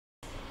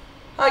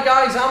Hi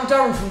guys, I'm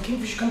Darren from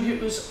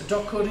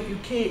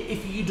kingfishercomputers.co.uk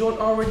if you don't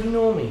already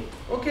know me.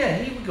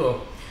 Okay, here we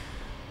go.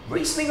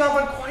 Recently I've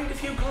had quite a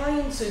few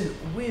clients in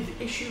with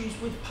issues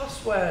with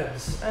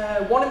passwords.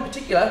 One in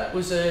particular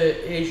was an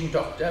Asian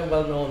doctor,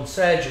 well-known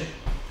surgeon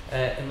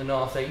in the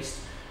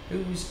northeast,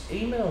 whose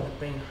email had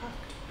been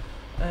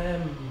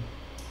hacked.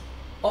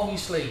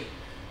 Obviously,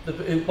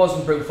 it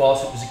wasn't brute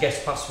force, it was a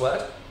guest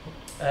password.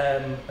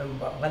 And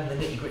when the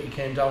nitty-gritty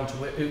came down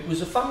to it, it was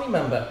a family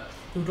member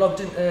who'd logged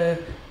into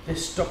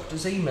this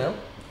doctor's email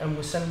and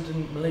was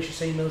sending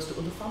malicious emails to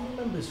other family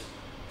members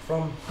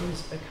from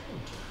his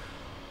account.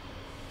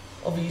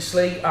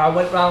 Obviously, I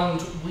went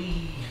round,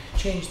 we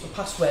changed the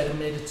password and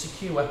made it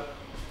secure.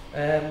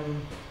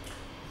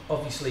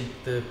 Obviously,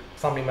 the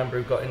family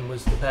member who got in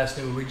was the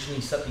person who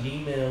originally set the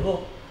email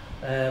up,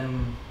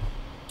 and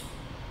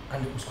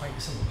it was quite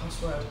a simple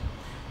password.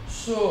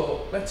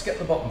 So, let's get to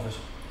the bottom of it.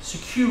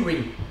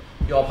 Securing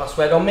your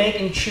password, or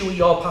making sure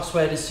your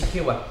password is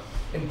secure.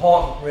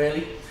 Important,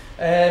 really.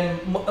 A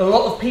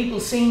lot of people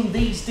seem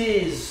these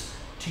days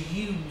to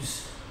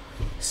use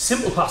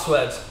simple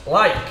passwords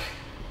like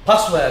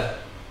password,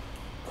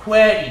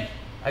 QWERTY.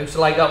 I used to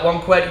like that one,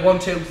 QWERTY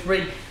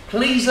 123.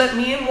 Please let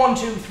me in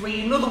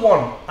 123. Another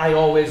one I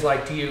always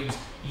like to use,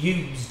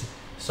 used.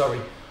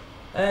 Sorry.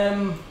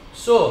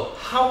 So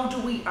how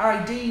do we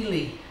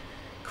ideally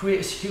create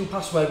a secure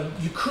password?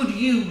 You could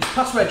use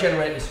password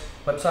generators,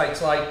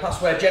 websites like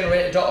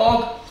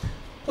passwordgenerator.org.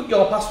 Put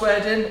your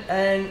password in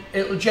and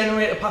it'll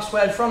generate a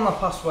password from that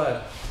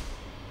password.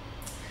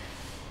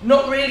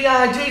 Not really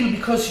ideal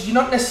because you're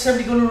not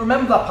necessarily going to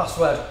remember that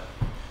password.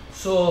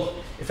 So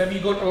if ever you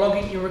go to log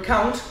into your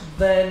account,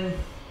 then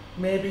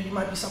maybe you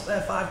might be sat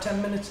there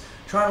 5-10 minutes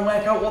trying to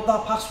work out what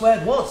that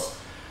password was.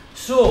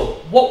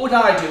 So what would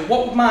I do?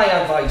 What would my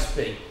advice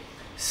be?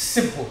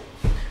 Simple.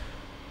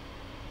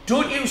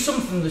 Don't use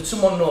something that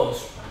someone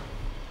knows.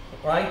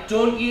 Right?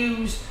 Don't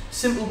use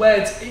simple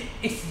words.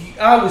 If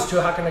I was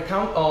to hack an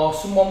account or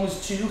someone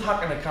was to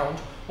hack an account,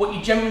 what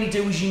you generally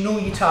do is you know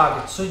your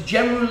target. So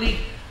generally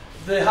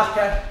the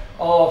hacker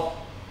or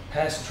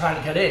person trying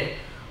to get in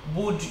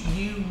would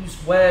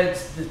use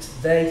words that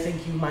they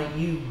think you might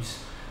use.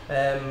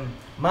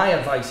 My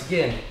advice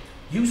again,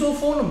 use all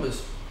phone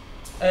numbers.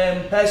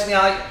 Personally,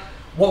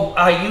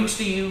 I used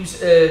to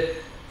use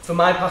for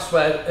my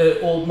password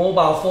an old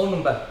mobile phone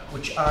number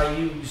which I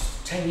used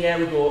 10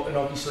 years ago, and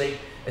obviously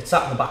it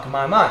sat in the back of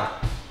my mind.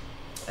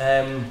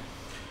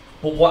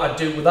 But what I'd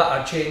do with that,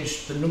 I'd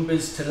change the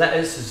numbers to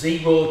letters, to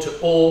 0 to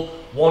O,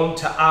 1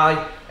 to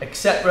I,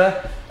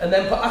 etc. And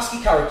then put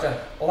ASCII character,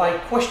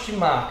 like question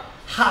mark,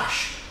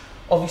 hash.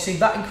 Obviously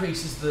that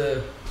increases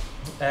the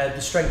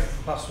strength of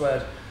the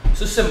password.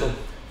 So simple.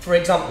 For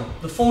example,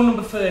 the phone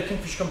number for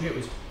Kingfisher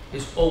Computers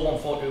is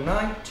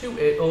 01429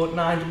 280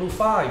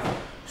 955.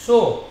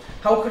 So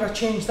how could I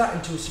change that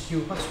into a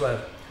secure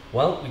password?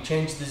 Well, we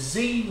changed the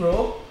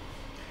 0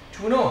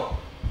 to an O,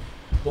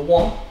 the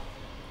 1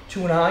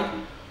 to an I,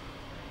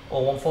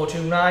 or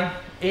 1429,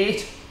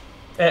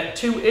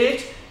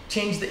 28,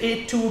 change the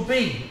 8 to a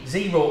B,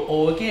 0,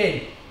 O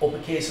again,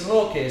 uppercase and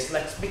lowercase,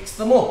 let's mix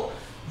them up.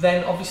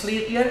 Then obviously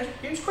at the end,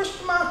 use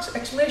question marks,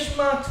 exclamation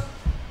marks.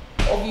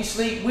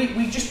 Obviously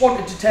we just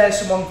wanted to tear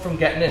someone from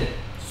getting in.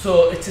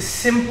 So it's a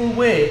simple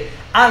way,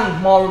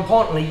 and more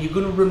importantly, you're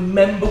going to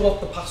remember what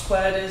the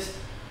password is.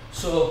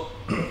 So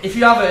if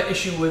you have an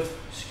issue with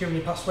securing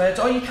your passwords,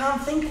 or you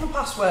can't think of a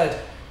password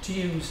to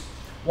use,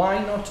 why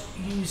not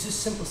use this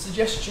simple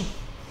suggestion?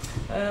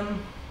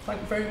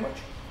 Thank you very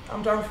much.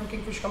 I'm Darren from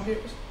Kingfisher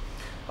Computers.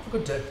 Have a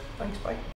good day. Thanks, bye.